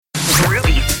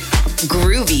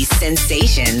Groovy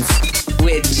Sensations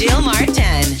with Jill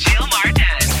Martin.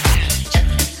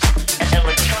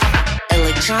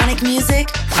 Electronic music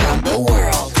from the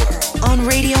world on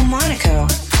Radio Monaco.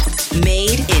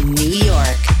 Made in New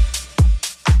York.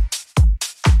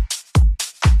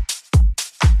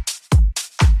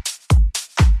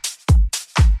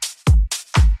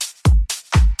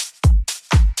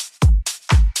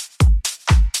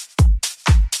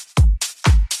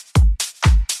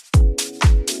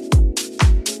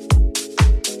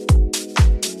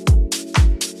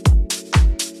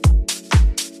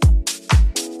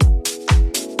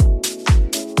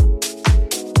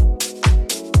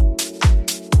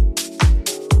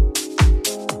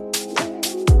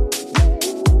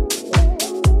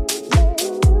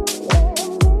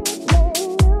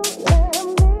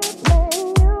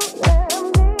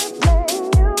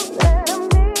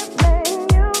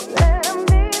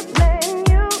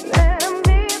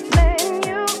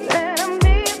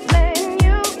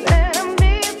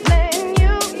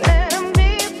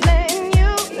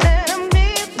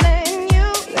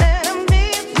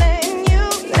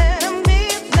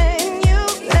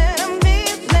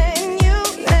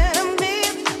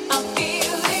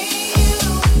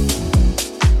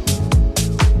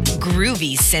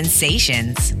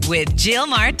 Sensations with Jill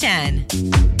Martin.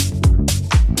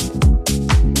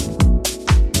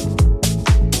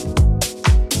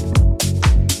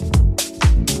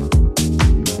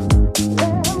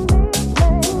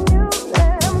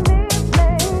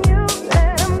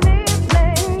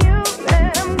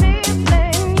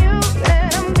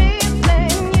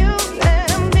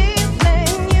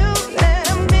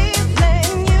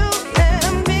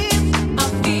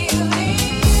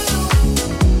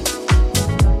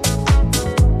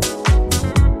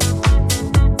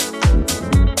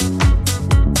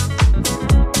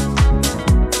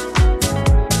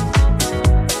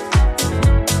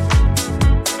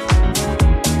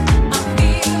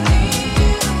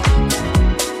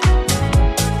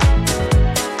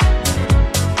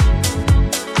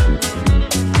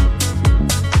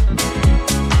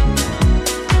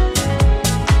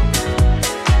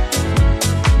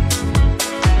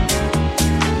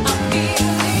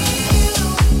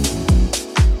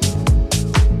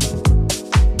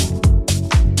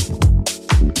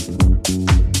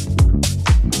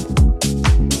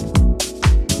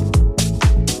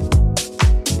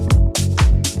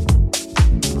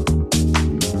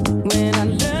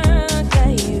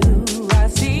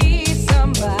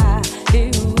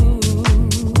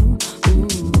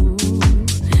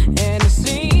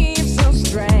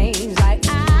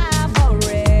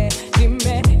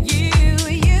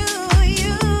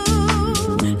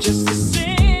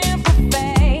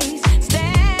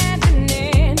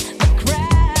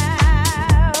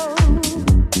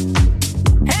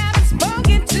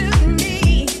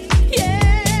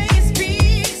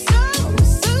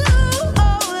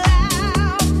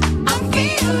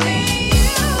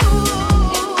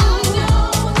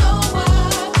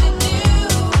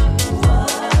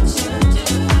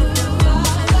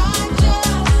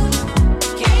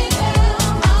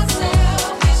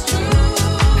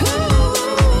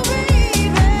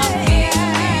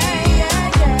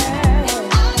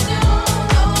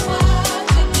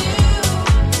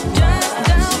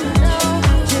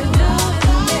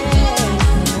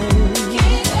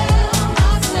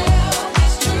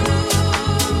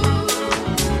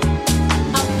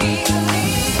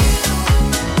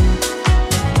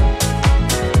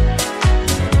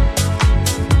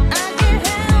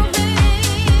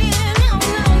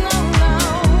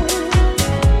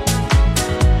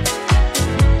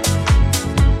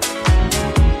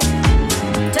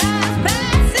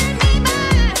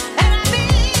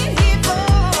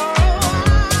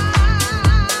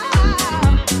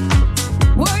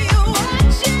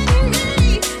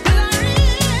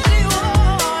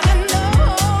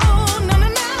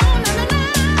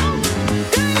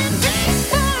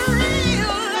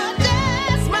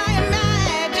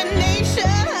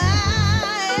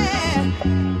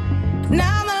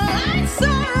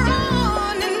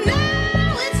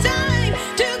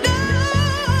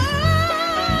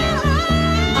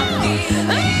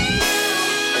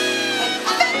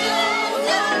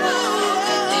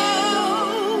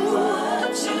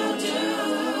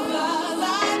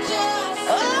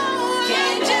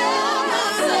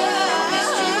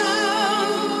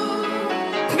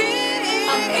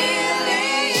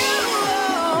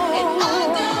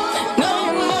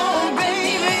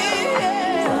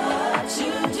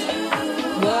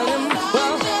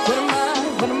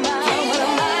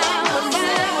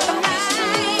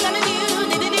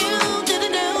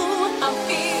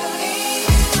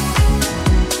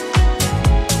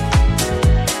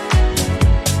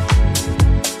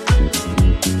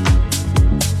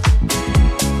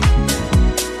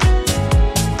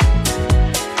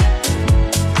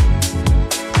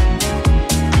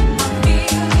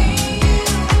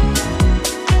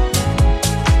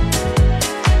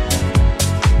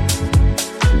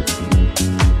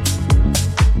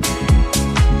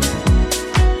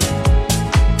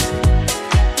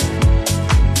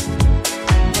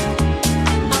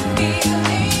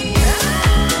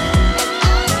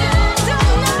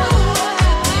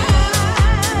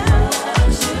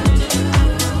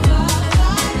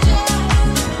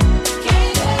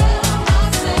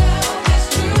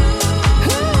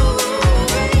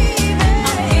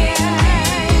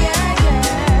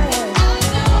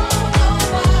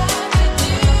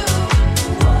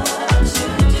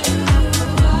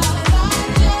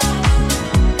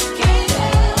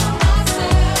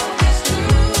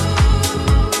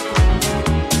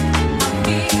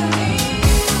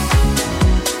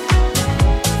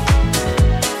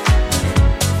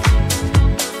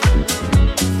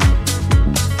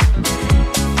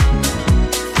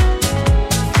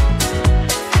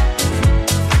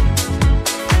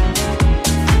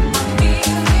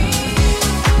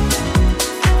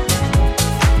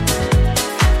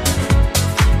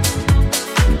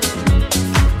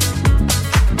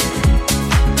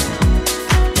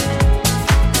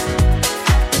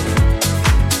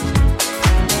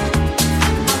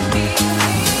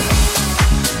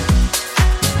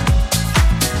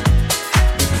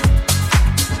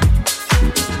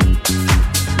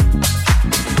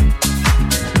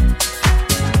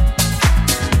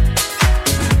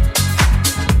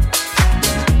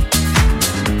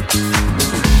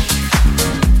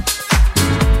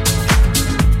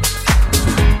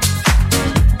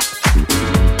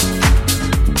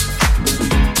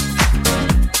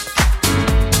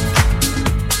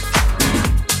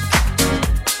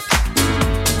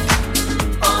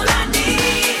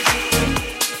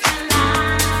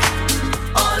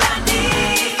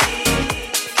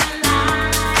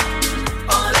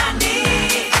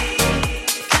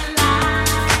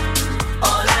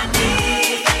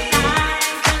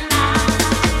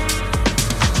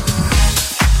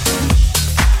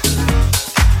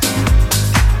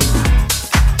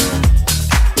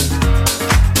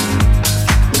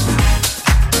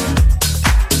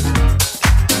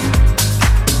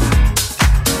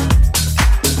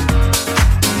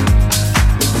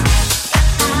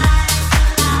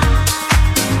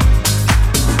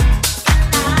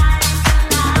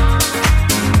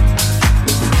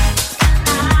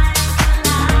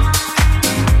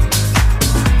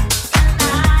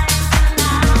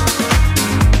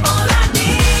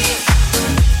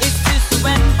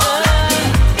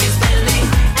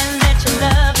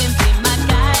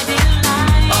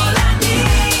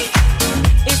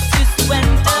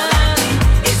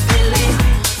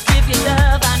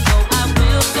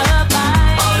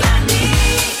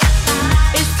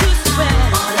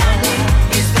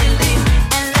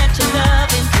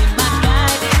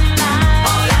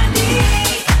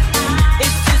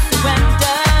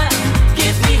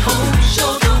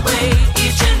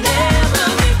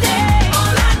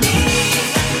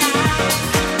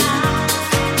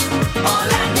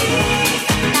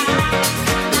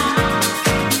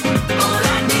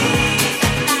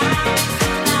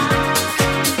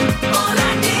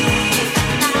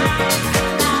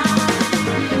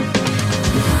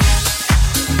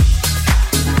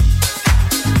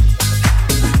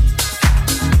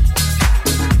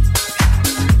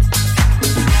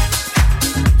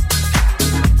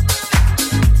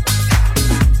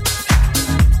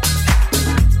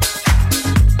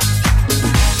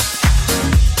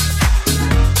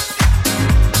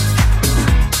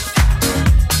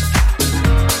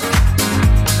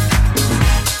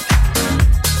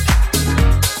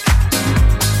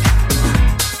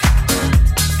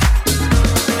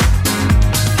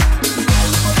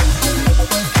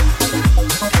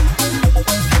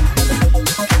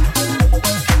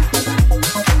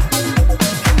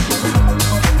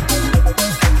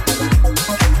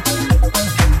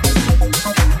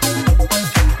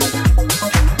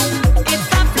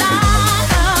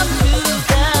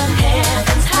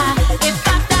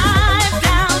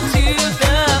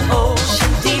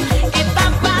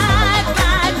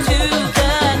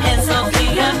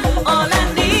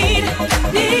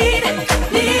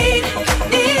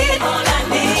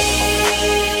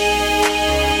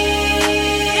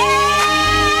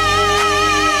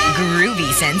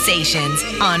 sensations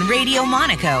on Radio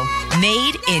Monaco,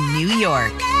 made in New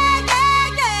York.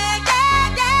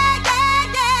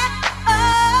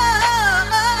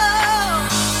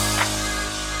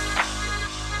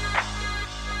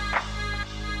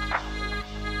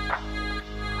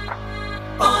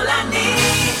 All I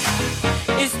need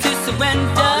is to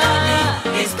surrender. All I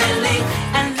need is belief,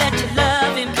 and let your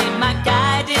loving be my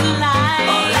guiding light.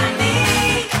 All I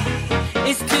need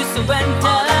is to surrender.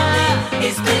 All I need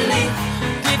is belief.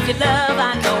 With your love,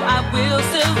 I know I will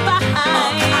survive.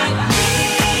 All I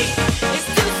need is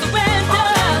to surrender.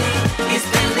 All I need is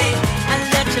belief, and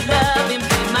let your loving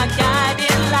be my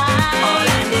guiding light. All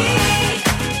I need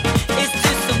is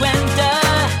to surrender.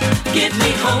 Give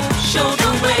me hope, show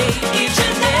the way each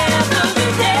and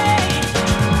every day.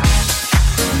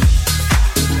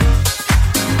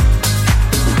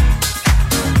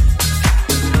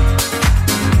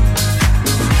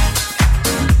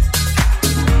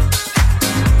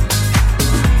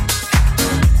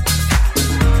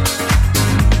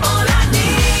 All I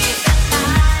need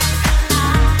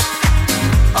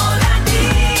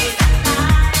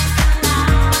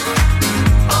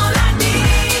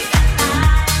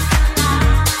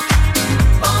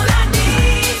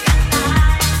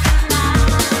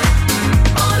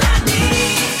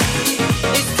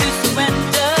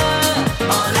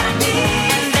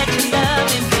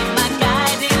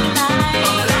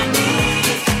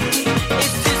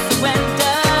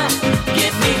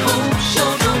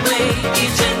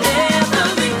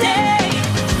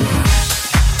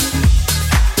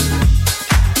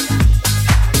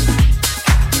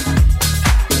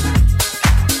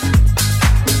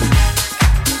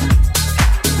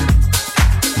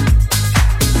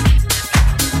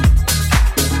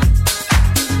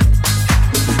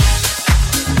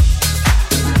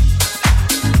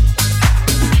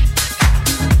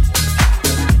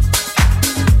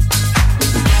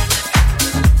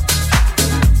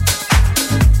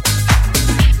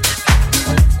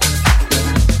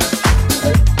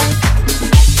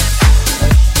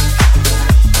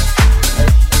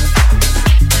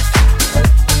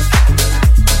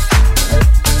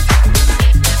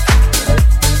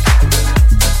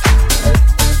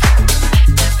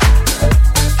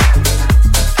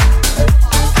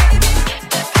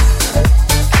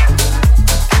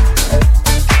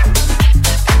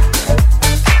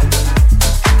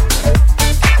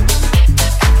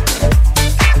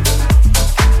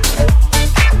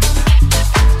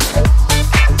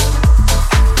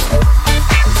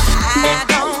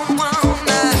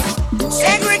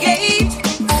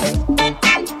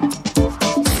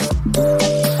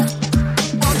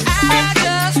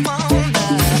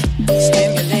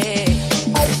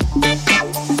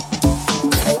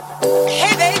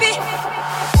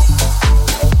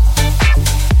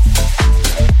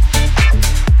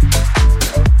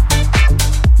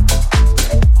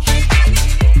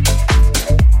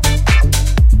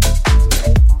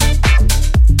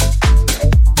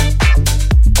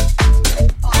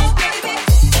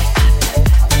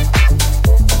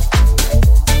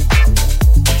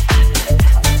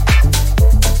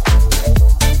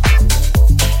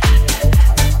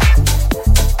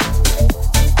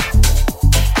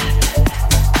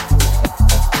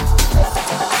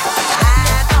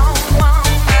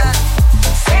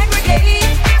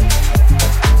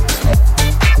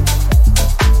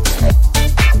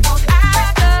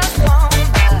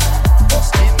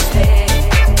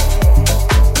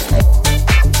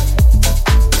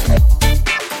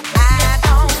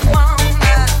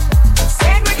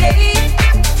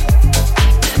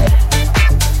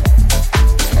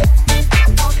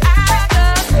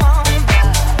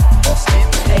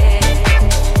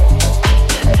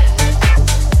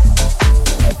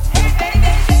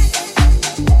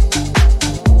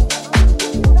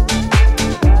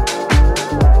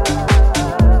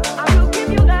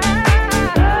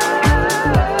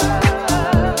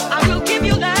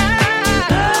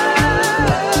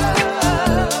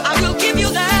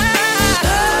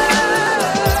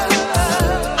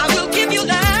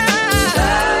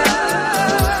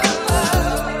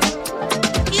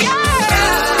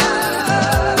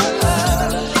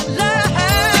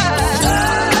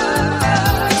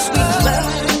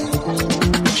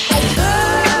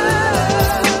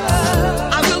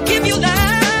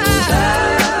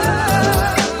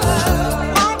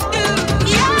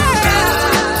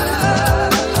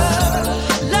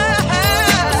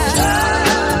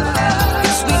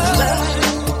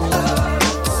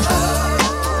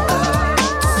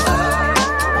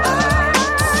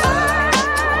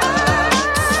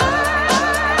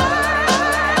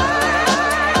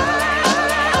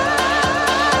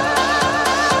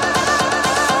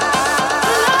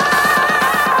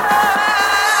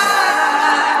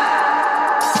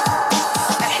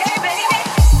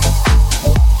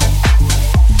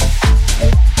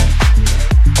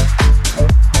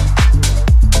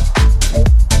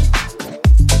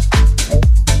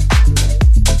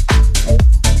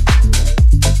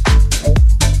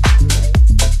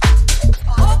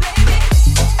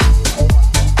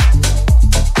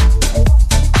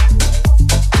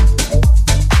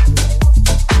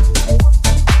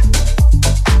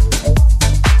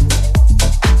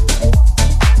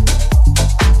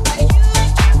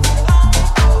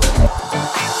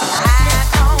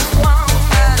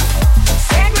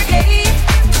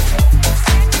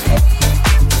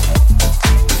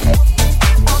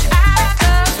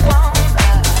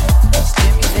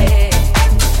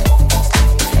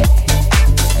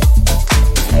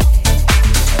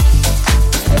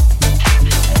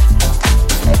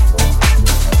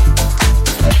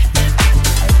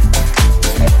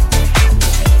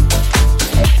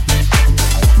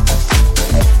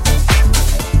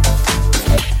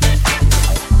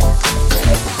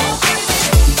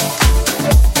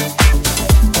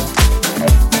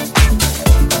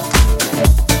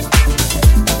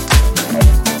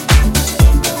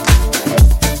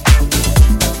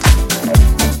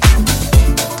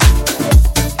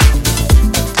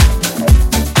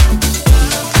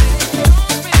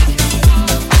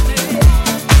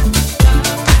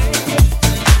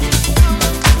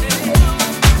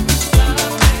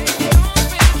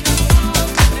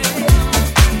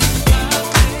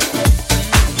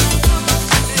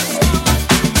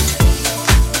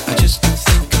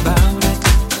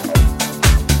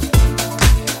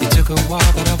a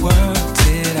while, but I worked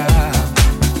it out.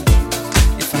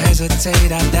 If I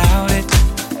hesitate, I doubt it.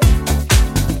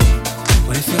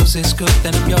 When it feels this good,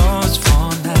 then I'm yours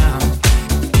for now.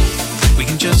 We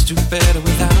can just do better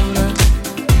without her.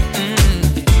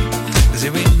 Cause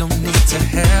there ain't no need to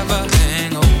have a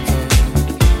hangover.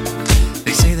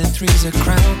 They say that three's a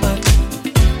crowd, but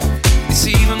it's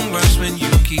even worse when you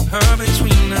keep her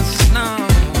between us. No,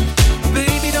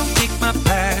 baby, don't kick my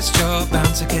past. You're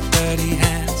bound to get dirty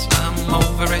hands. I'm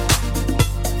over it.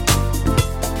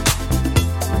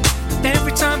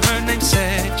 Every time her name's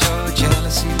said, your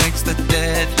jealousy makes the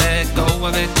dead let go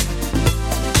of it.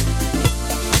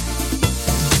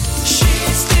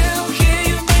 She's still here,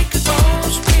 you make a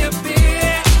ghost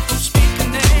reappear. Don't speak her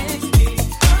name.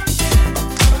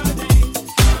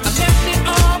 I left it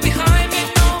all behind me,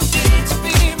 no need to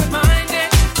be reminded.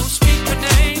 Don't speak her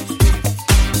name.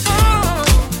 Oh,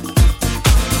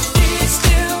 she's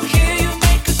still here, you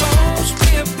make a ghost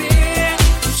reappear.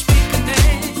 Don't speak her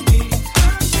name.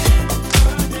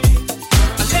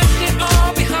 I left it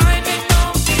all behind me, no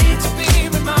need to be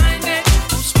reminded.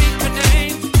 Don't speak her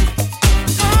name.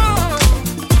 Oh,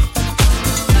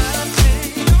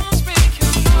 don't speak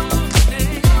her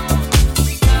name.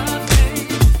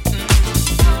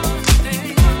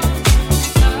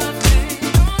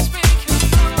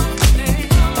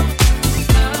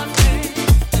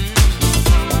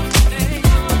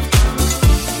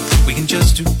 We can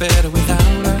just do better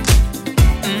without her.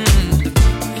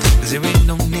 Cause there ain't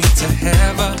no need to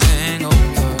have a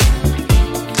hangover.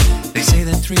 They say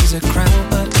that three's a crowd,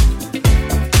 but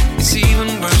it's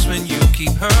even worse when you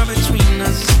keep her between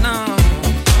us. No,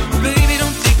 baby,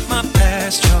 don't think my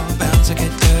past. You're bound to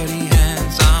get dirty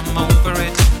hands. I'm over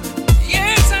it.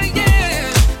 Yes, I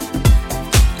am.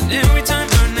 And every time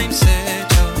her name's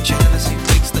said, your jealousy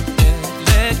wakes the dead.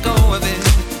 Let go of it.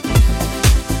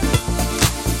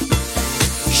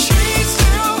 She's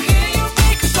still here, you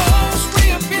make a ghost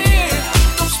reappear.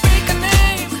 Don't speak her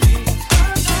name.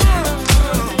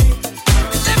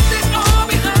 Left it all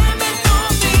behind me, no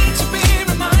need to be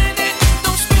reminded.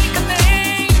 Don't speak her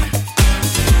name.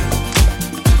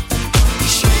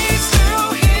 She's still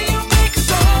here, you make a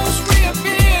ghost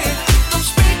reappear. Don't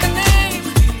speak her name.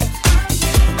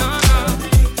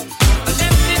 I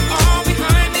left it all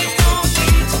behind me, no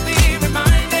need to be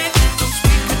reminded. Don't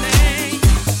speak her name.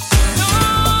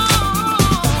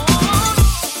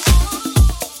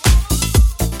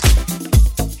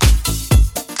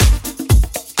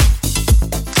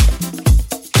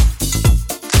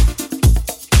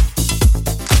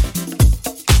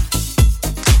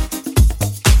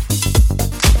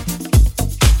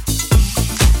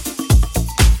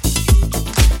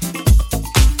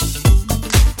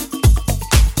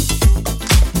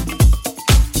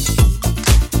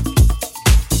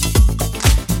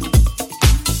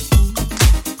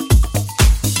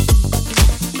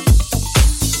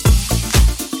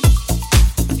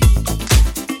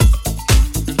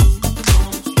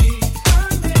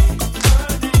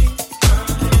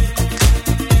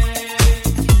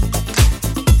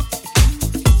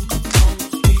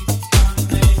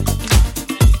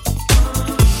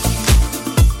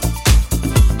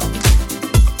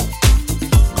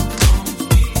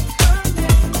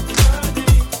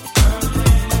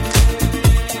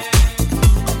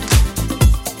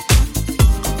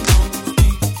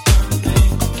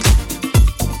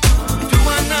 Do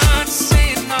I not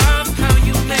say enough how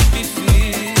you make me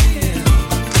feel?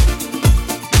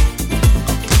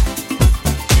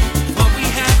 What we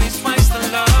have is twice the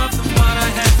love than what I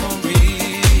had for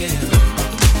real.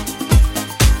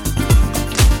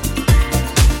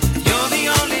 You're the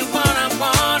only one I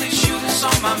want, it's you that's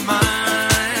on my mind.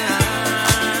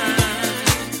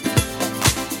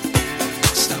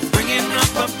 Stop bringing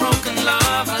up a broken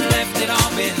love, I left it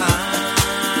all behind.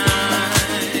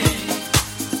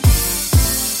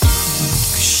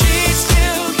 She's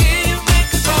still here, you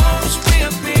make a ghost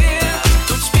reappear.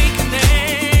 Don't speak her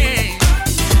name.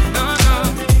 No, no.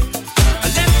 I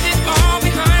left it all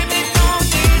behind me, no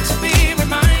need to be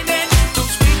reminded.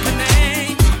 Don't speak her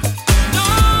name. No.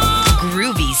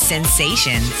 Groovy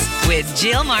Sensations with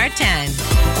Jill Martin.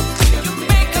 You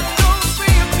make a ghost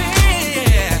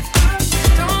reappear.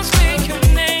 Don't speak her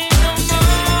name no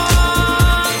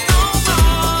more, no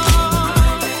more.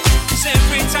 'Cause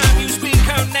every time you speak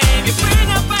her name, you bring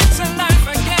her back to life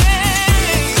again.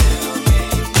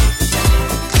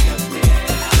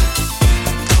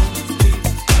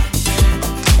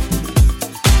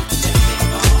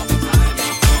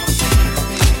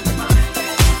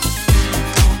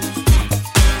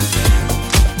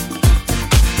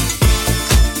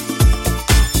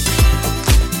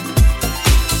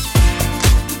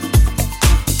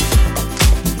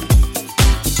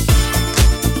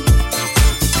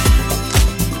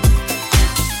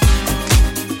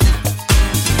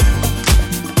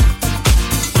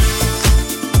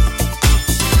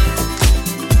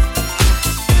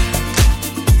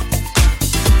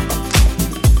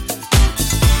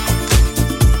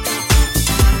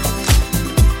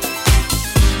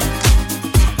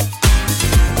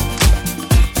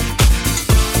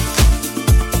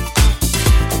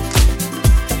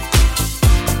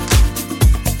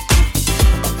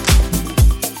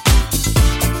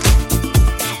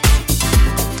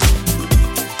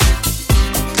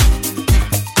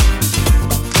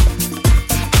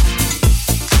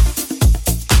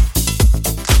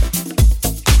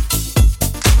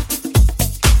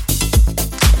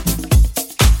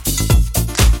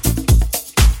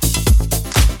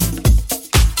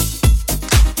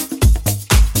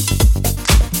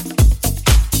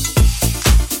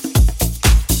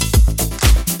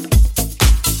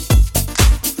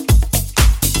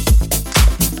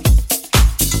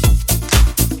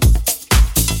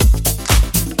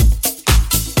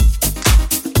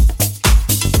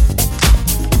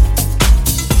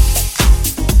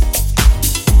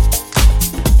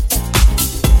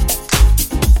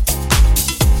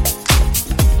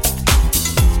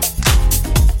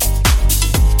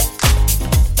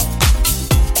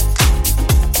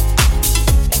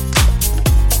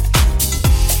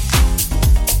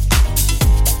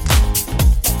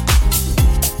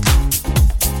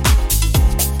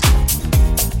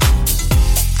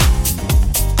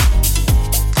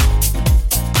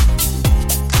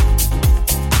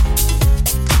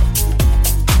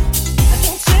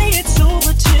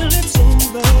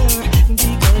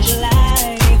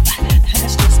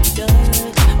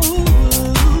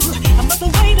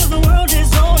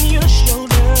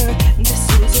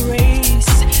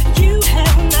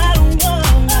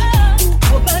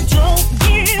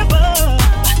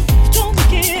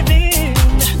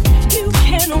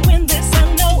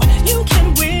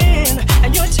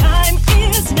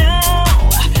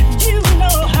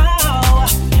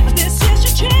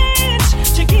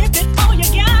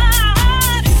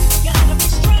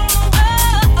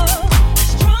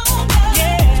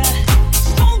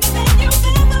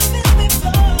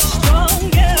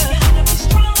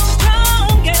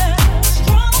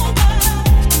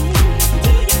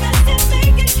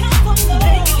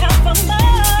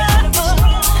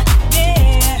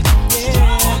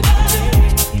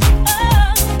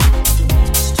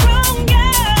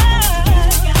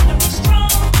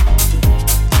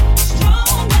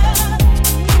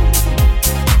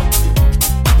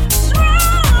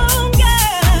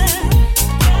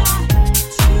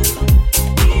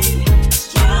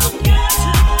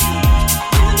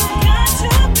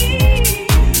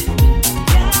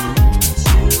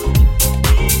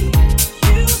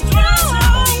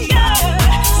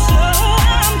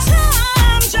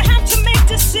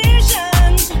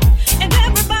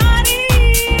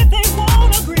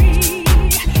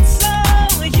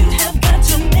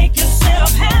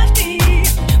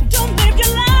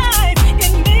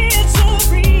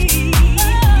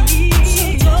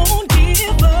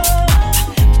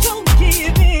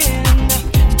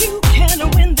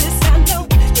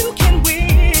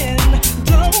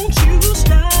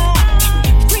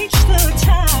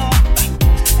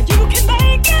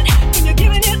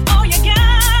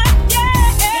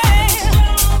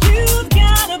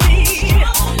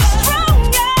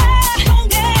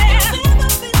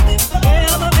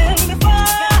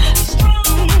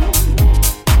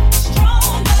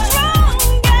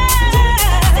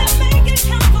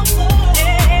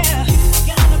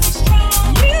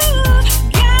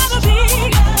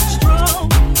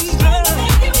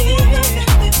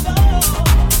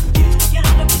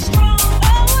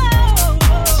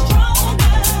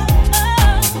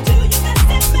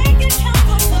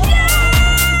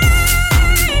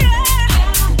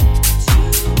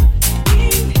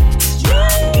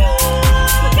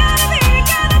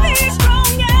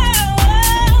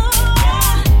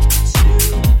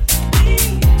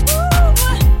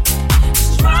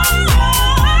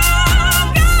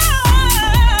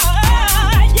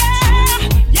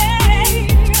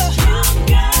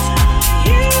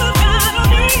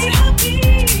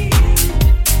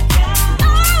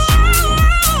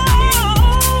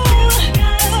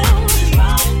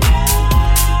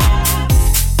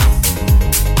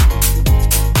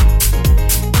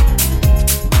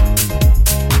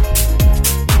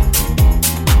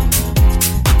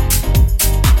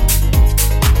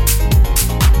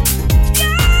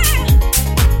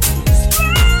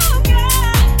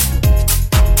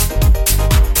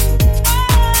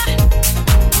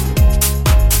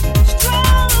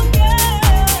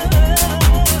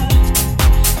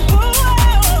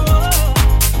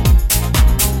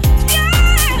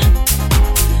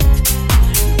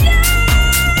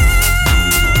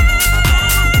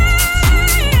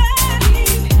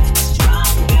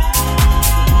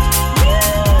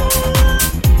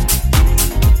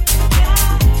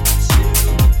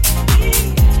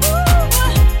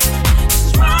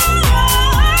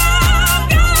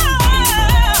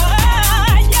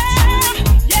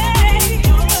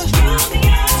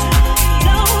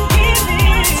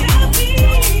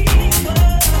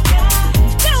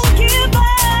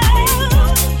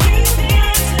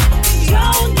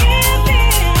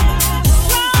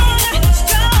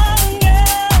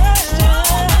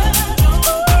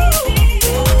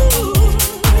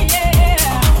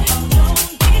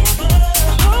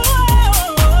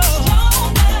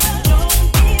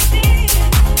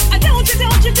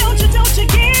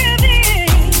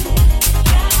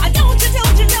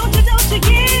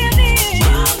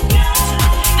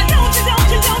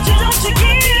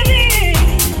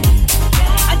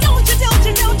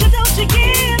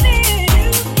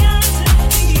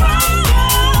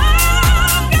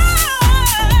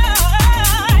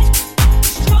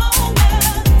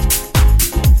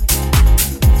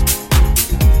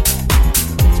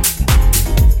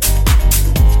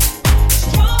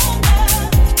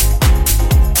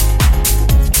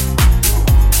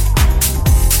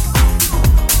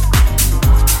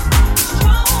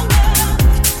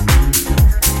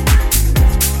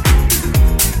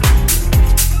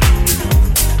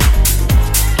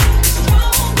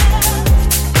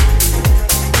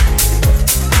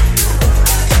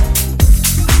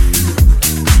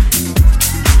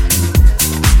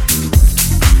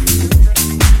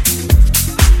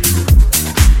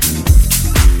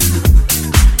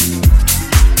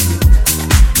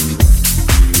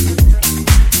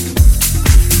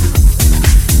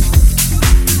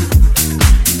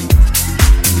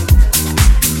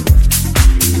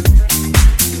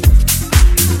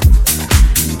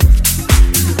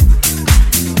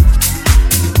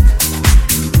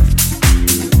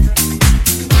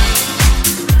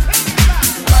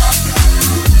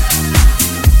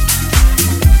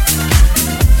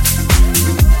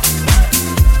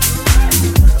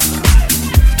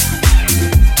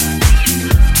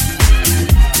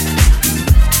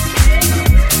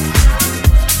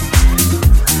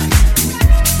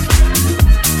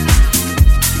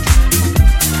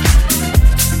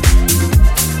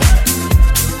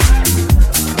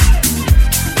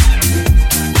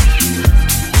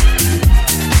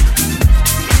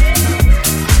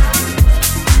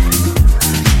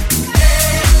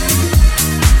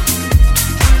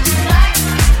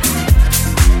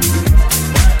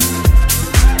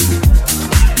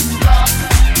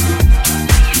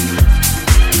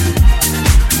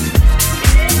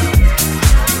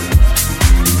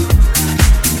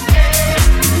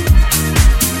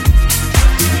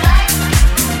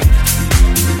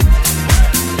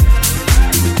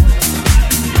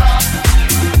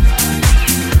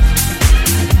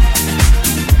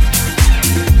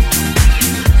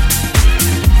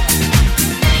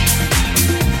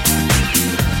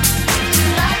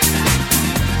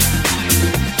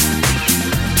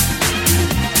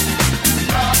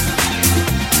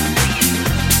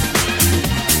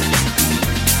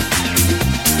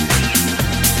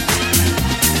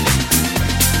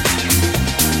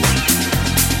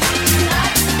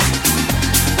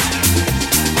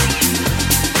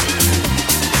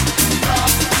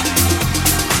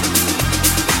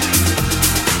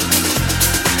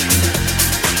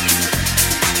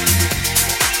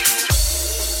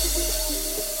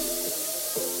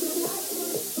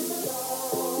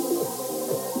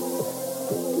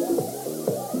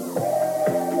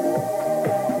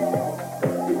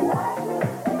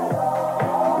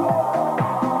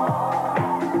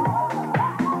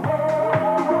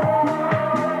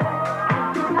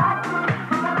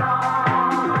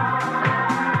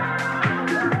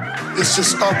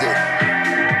 is other.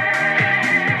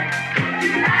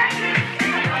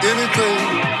 Anything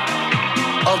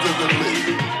other than me.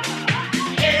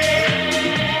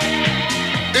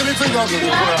 Anything other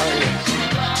than where I am.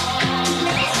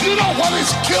 You know what is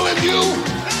killing you?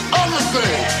 Other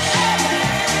things.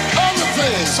 Other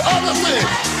things. Other things.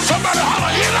 Somebody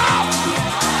holler, get out!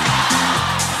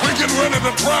 We're getting ready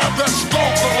to drive that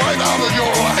stalker right out of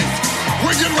your life.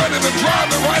 We're getting ready to drive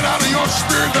it right out of your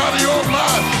spirit, out of your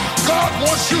life. God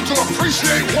wants you to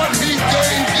appreciate what He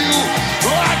gave you,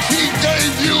 like He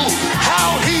gave you,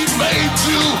 how He made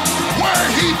you, where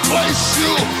He placed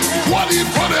you, what He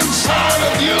put inside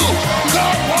of you.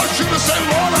 God wants you to say,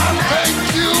 Lord, I thank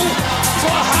you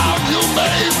for how you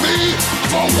made me,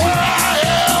 for where I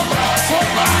am, for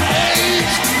my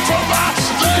age, for my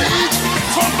stage,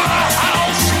 for my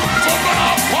house, for my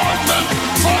apartment,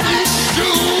 for these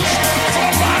shoes,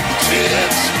 for my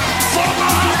kids, for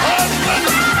my husband.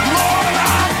 Lord,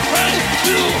 I thank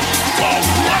you for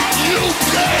what you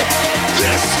did.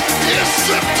 This is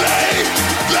the day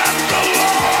that the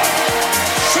Lord,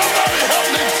 somebody help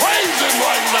me praise Him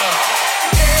right now.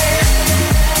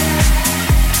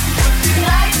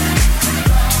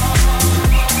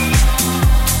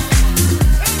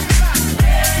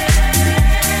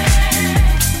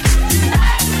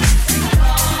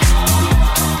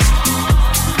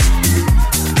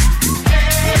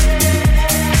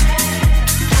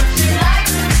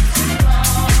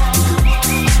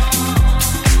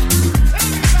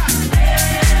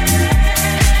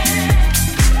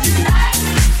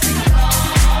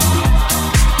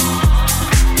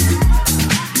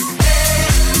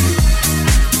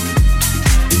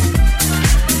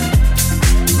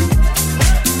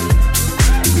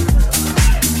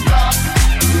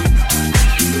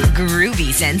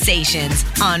 Sensations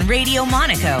on Radio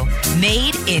Monaco,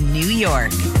 made in New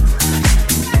York.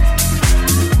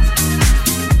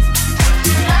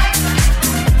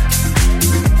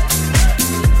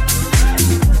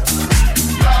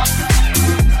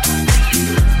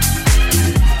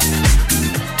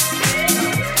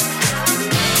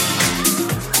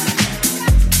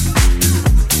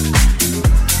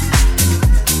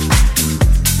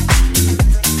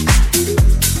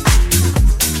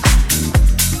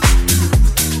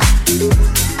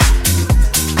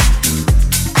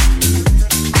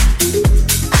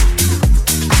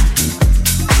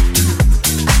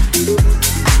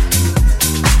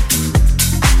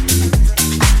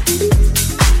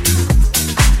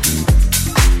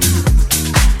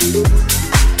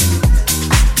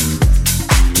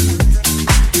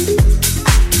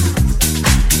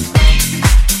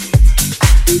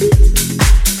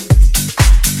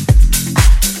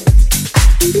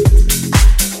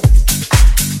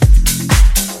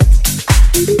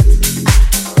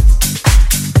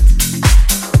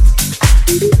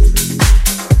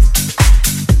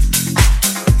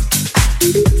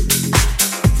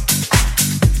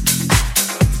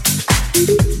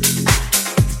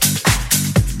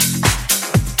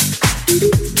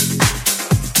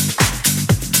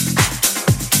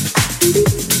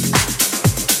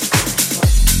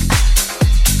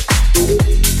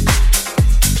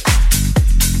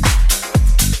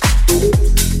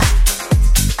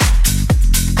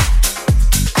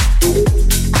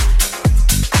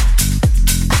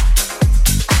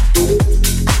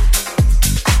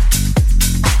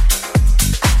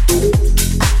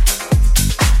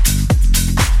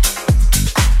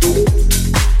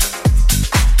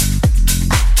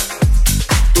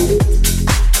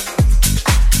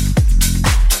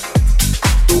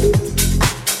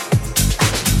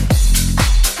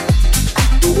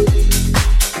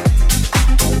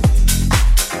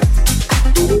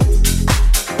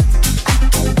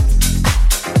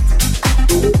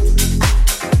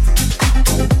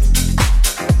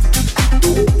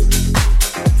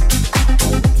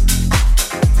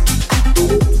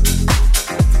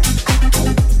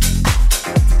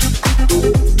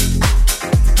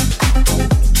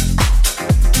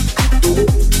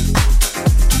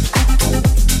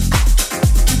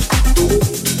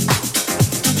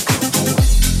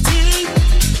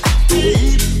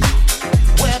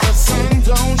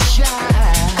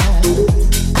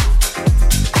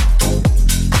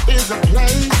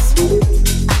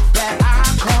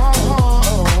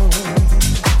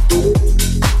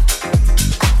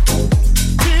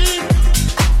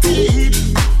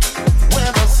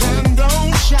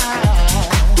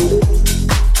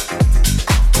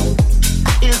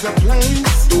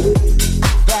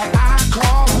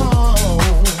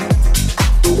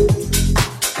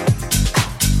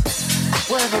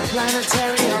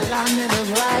 planetary alignment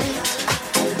is right,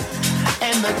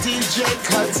 and the DJ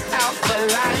cuts out the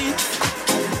lights.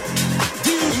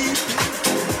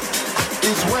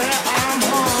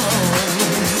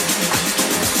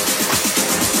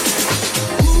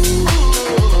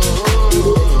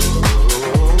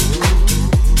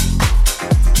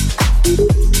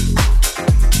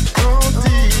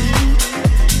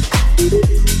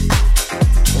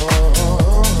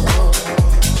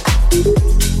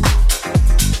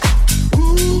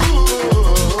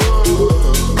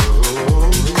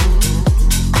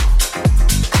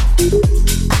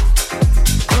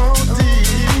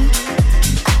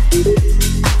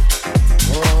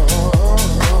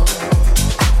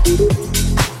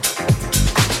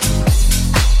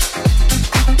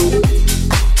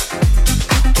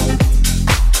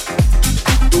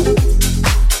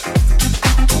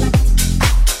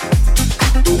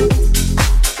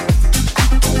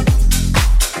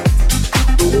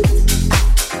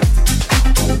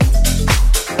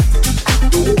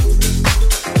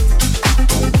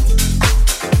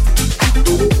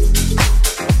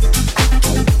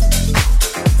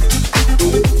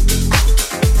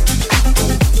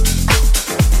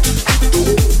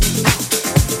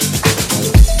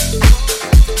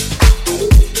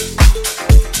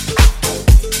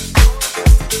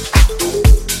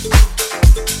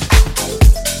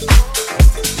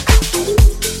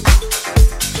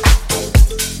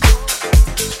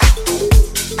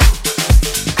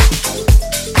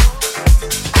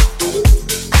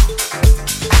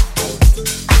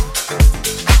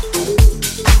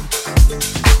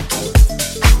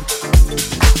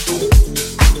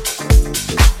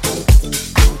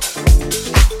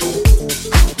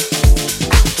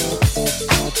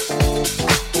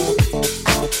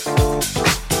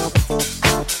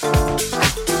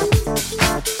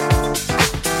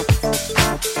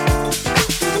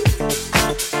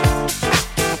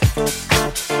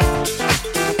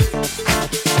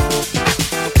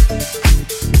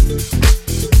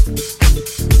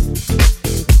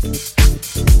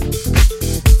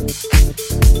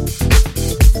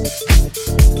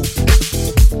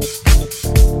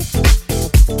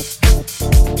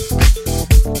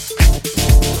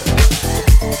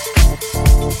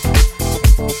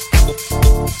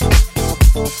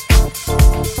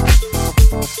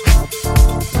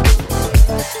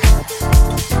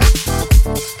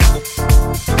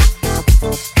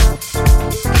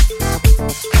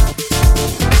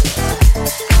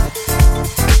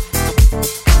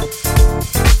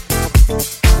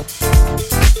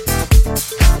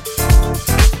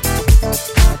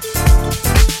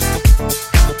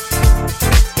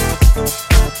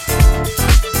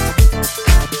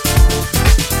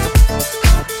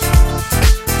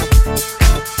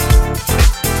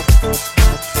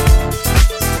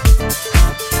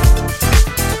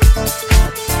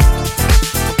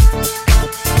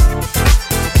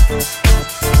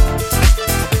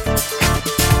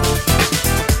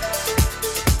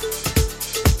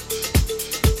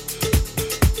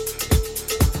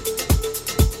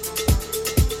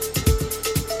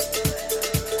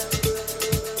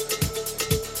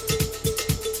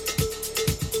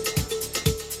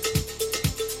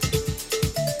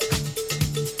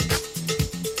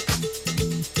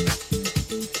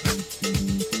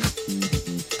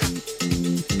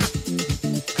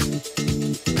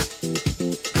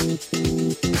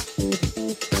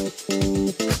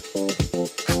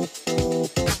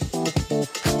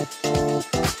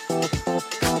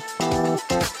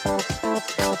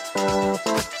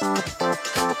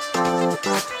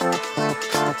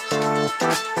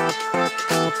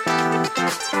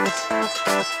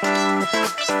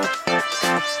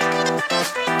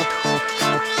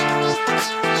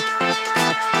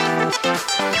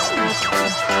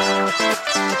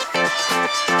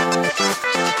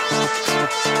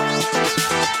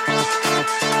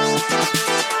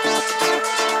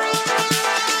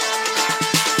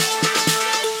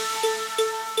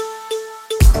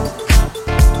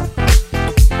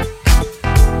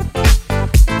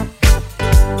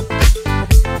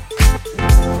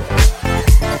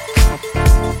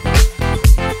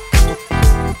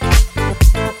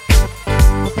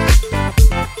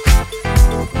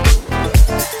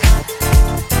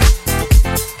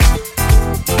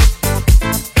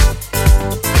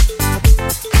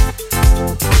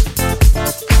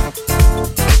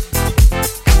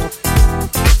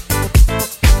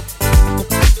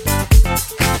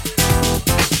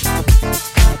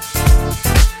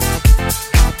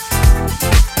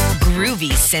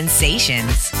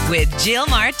 Sensations with Jill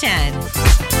Martin.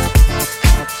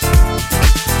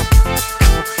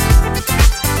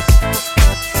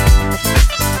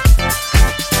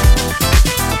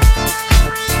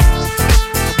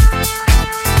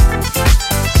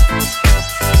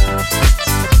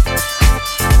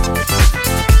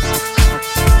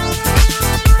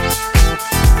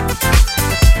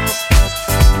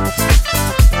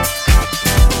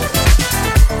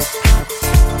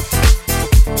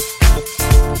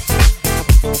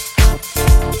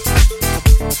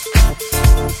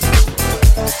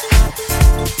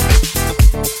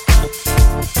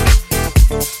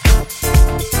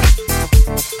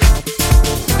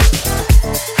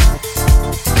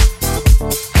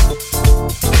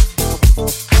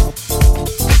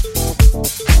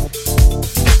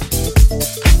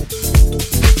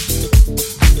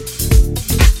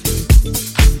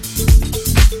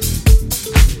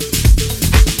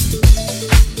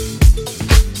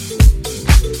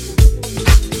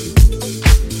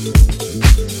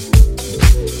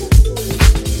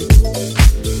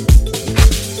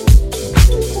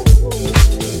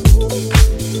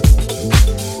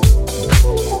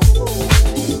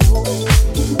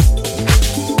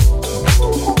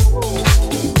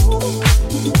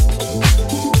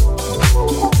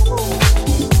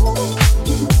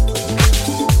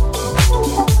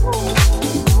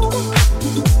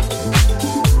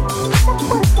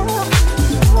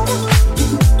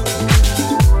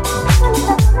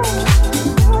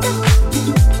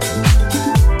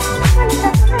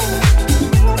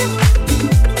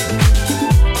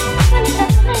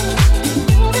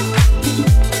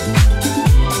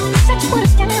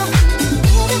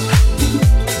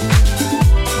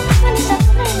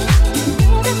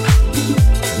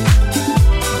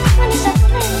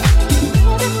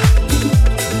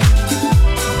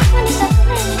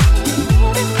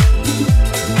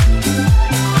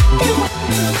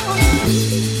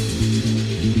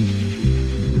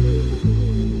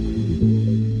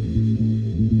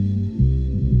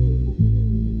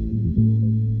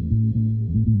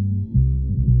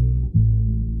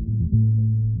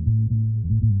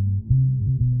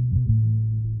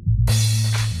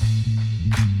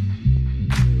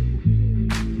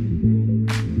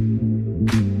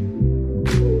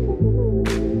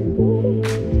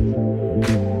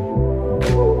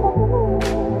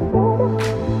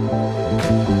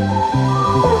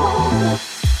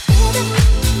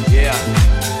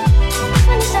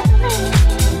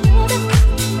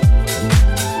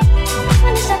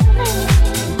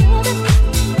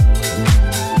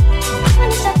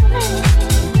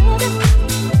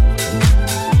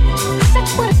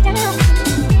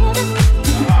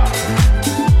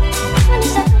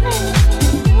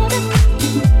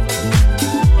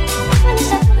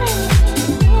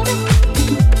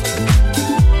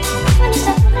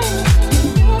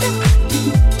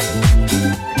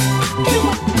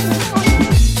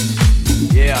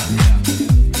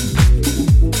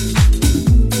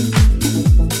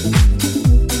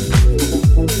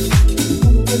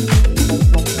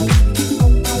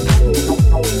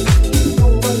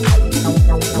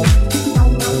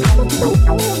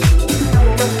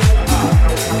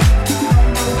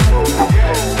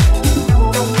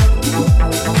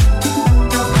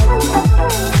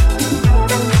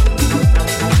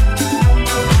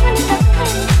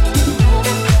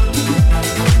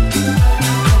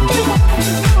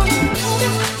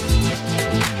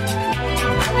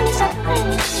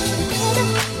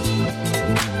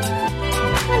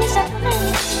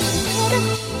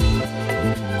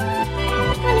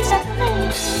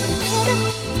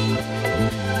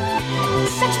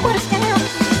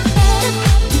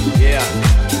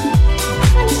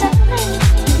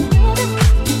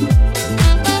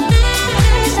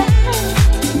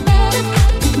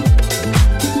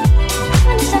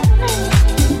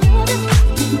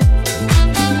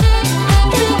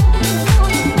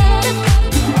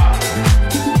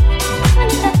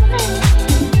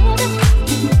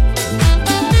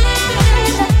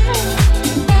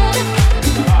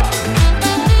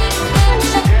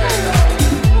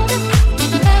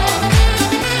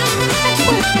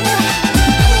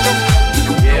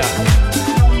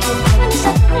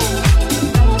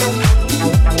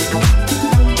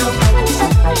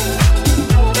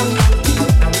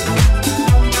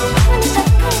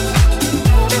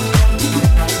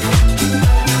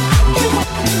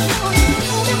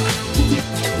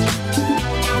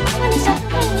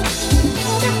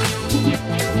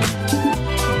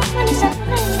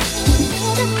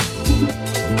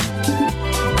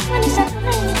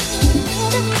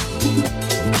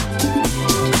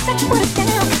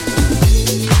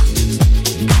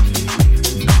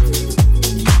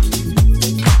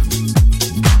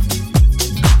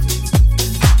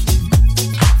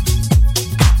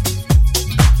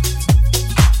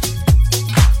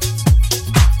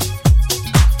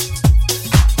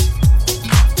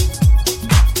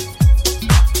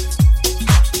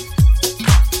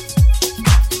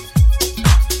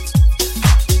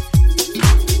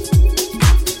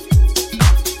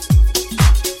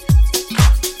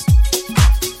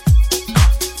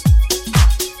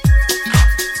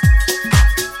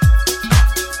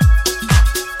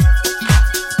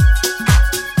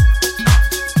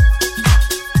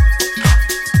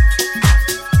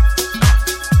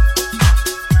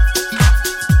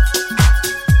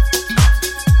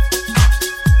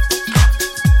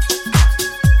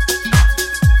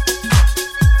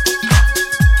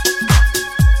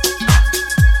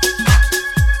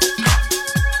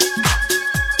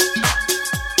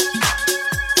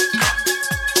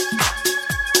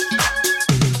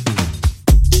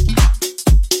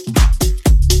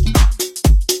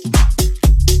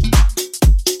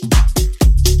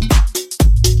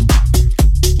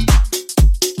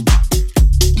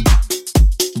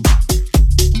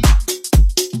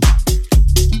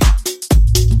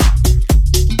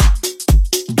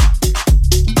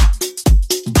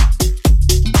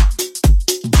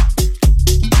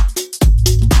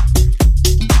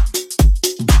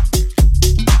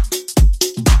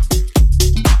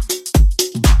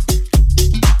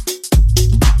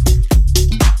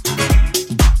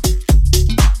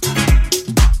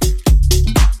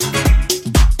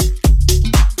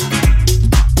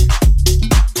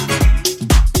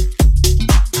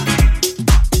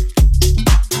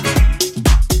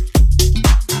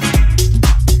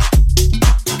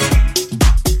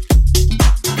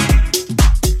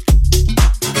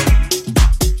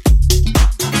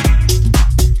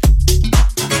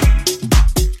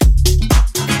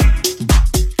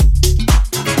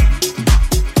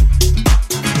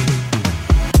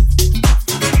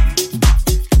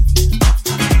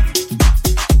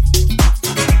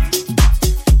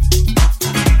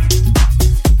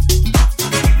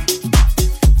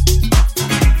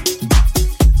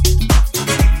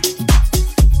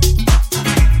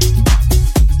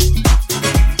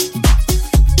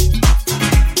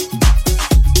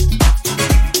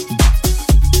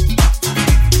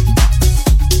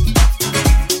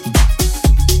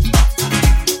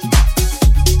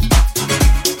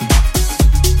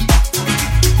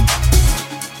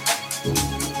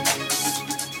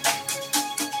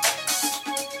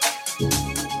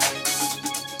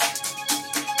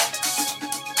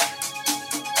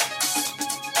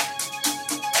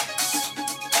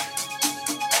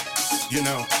 You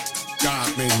know,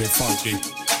 God made me funky.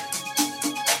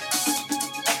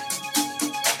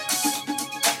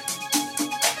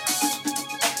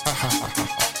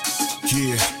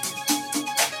 Yeah.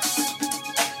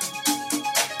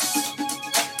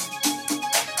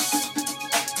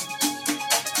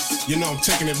 You know, I'm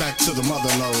taking it back to the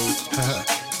mother lode,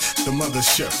 the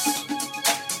mothership.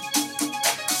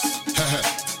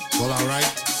 Well,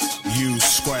 alright, you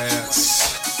squares.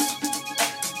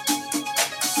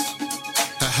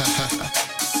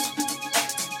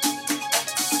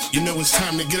 You know it's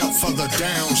time to get up for the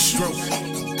downstroke.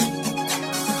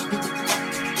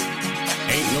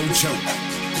 Ain't no joke.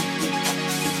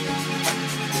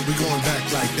 We going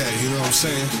back like that, you know what I'm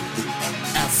saying?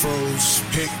 Afros,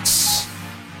 picks,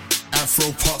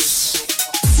 Afro puffs,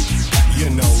 you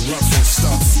know, rough and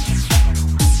stuff.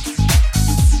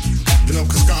 You know,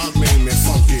 cause God made me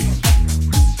funky.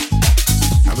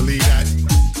 I believe that.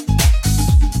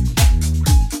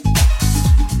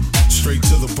 Straight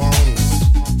to the bone.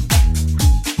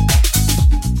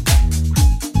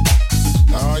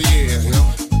 Oh yeah, you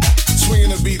know.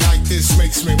 Swinging a beat like this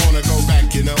makes me wanna go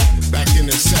back, you know. Back in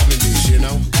the 70s, you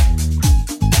know.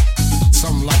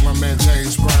 Something like my man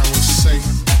James Brown would say.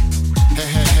 Hey,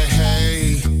 hey, hey,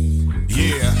 hey.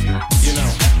 Yeah, you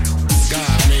know.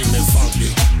 God made me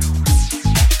funky.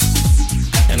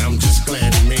 And I'm just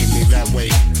glad he made me that way.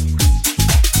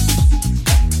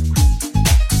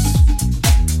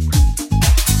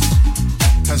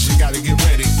 Cause you gotta get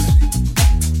ready.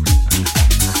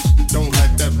 Don't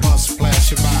let that bus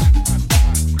flash you by.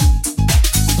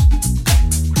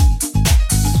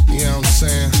 You know what I'm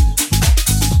saying?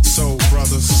 Soul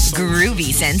Brothers.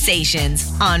 Groovy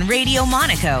Sensations on Radio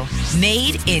Monaco,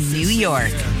 made in New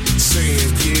York.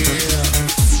 Saying yeah.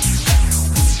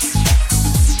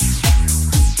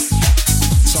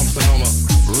 Something on a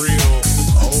real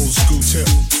old school tip.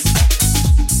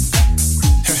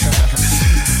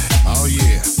 Oh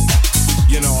yeah.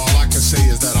 You know, all I can say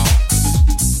is that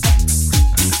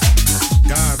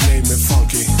God made me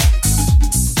funky.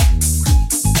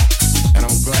 And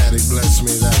I'm glad he blessed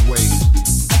me that way.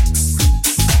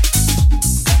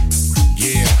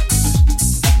 Yeah.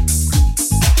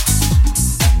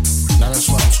 Now that's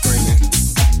why I'm screaming.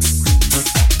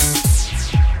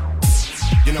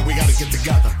 You know, we gotta get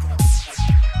together.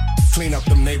 Clean up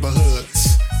them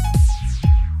neighborhoods.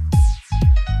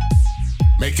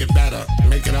 Make it better,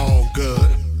 make it all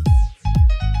good.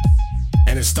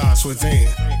 And it starts within.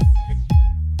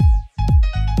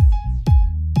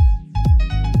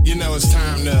 You know it's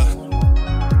time to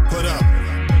put up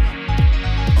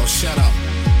or shut up.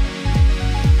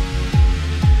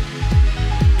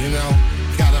 You know,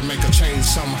 gotta make a change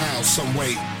somehow, some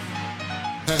way.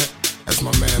 As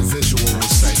my man Visual would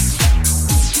say.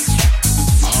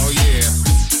 Oh yeah,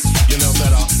 you know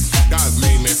that God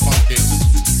made me funky.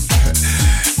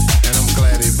 And I'm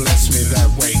glad he blessed me that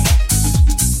way.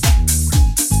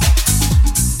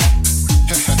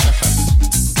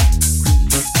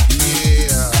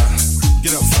 Yeah,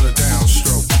 get up for the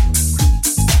downstroke.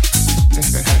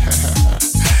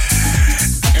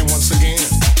 And once again,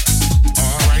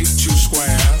 alright, you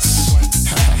squares.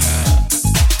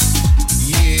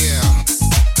 Yeah.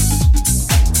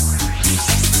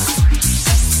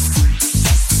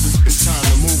 It's time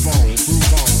to move on,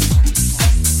 groove on.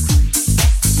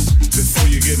 Before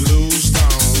you get loosed on.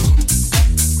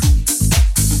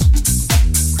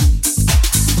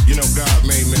 You know God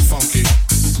made me funky.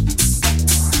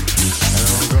 And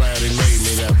I'm glad he made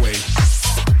me that way.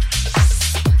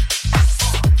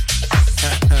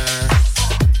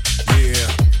 Yeah.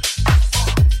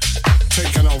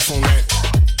 Taking off on that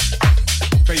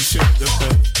spaceship,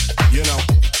 you know,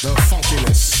 the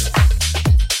funkiness,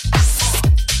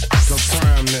 the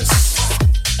primeness.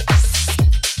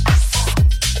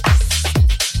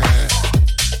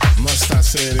 Must I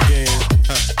say it again?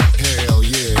 Hell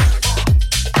yeah.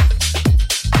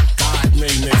 God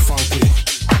made me funky.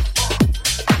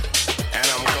 And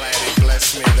I'm glad he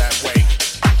blessed me that way.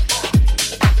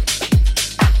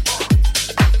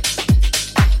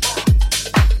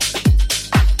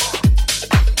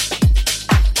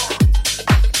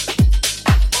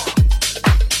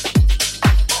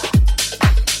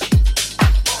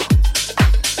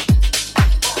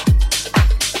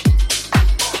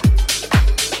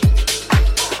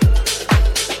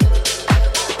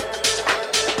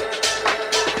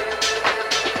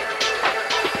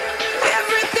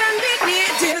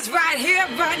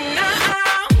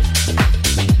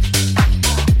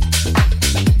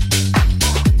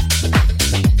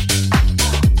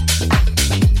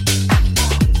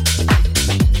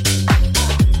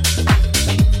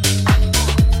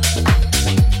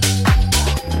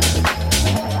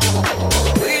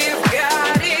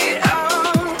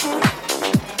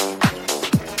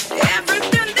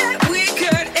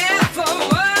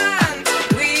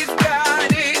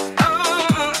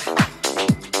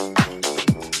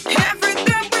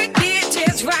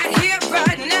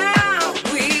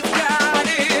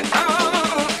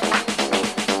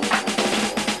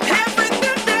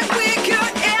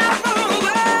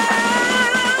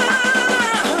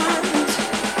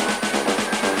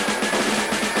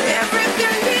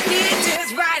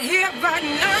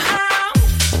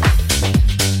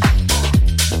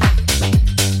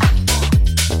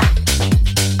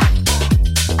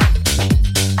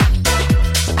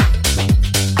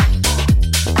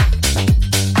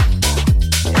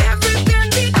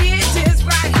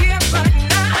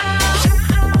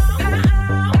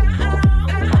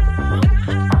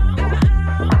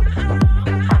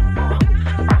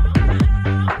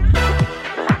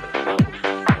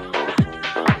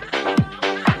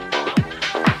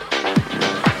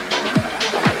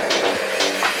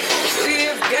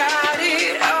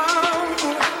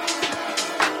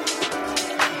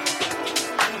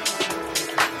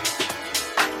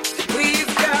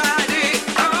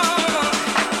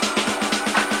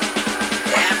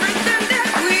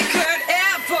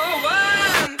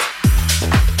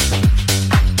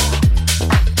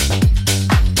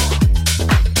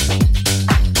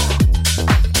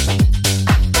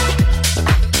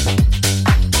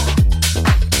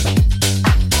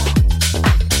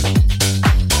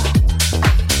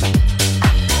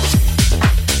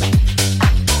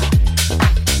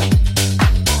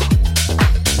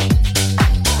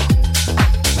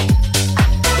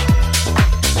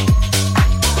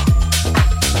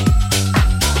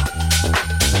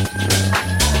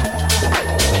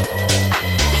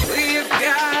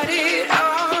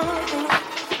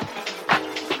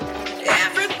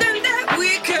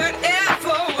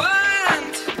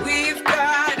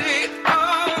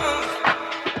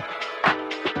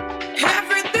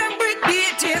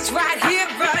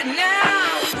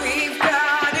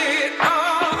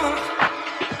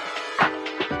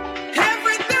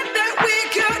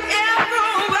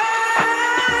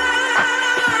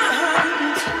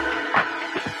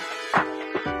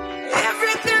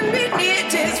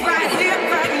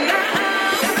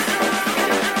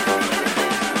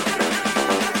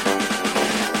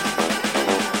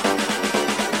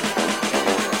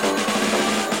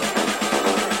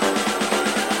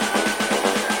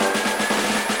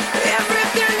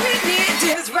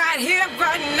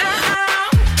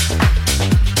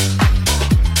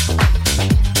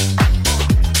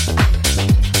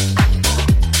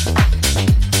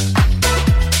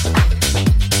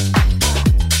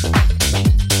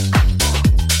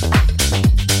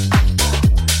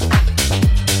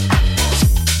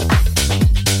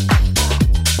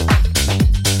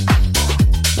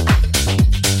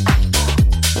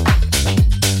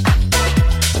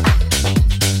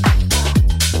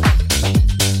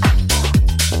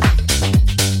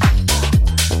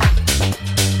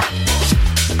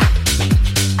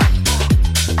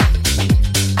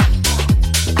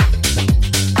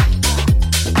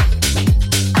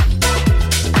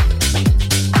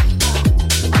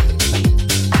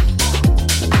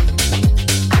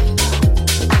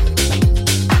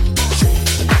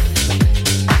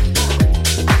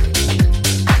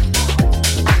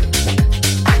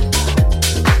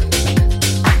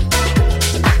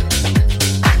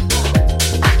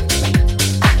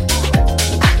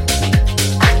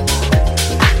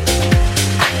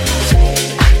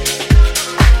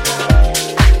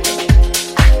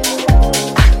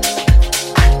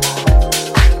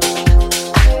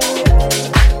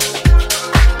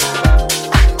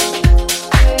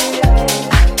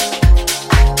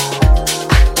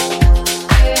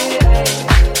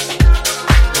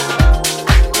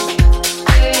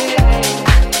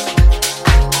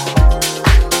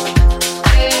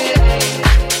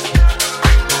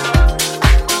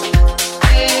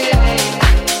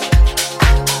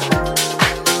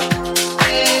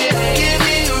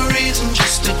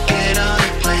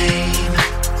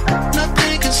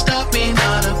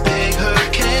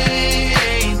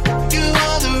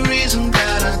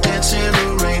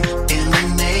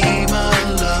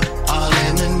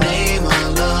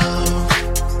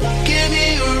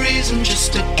 reason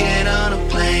just to get on a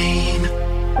plane.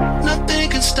 Nothing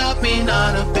can stop me,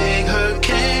 not a big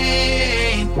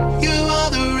hurricane. You are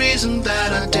the reason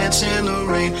that I dance in the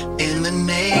rain. In the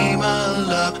name of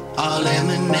love, all in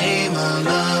the name of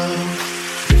love.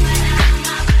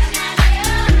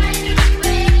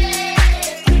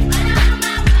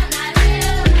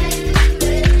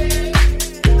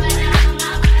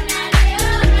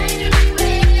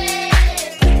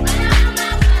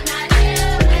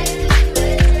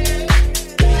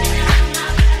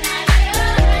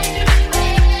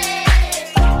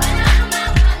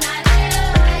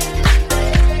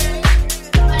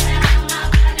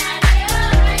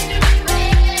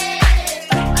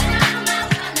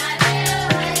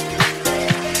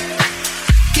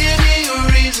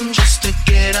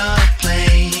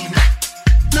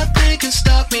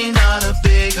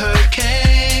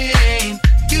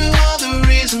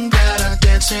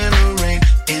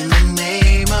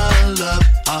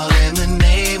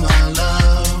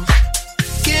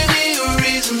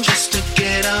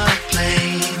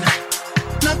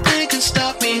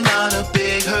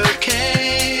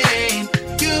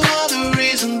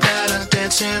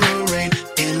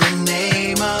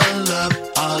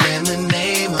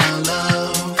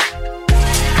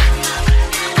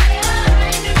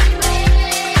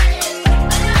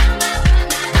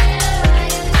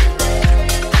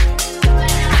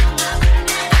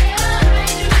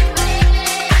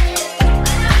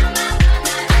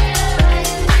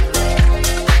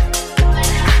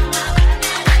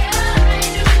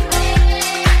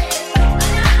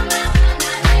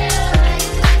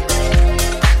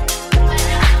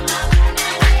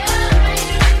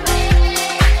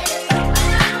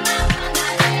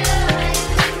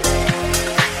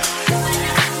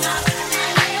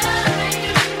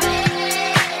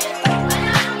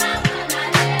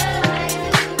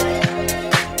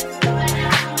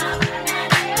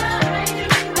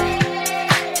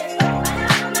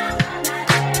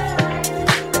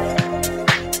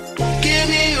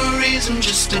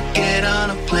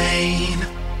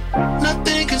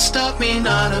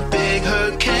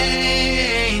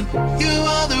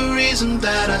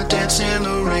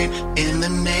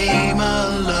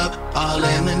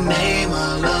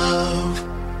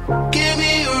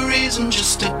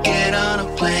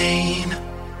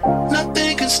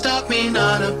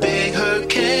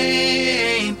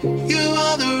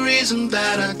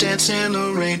 In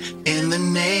the rain, in the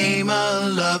name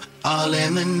of love, all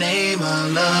in the name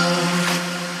of love.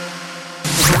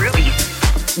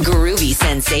 Groovy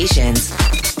Sensations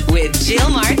with Jill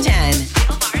Martin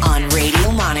on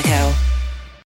Radio Monaco.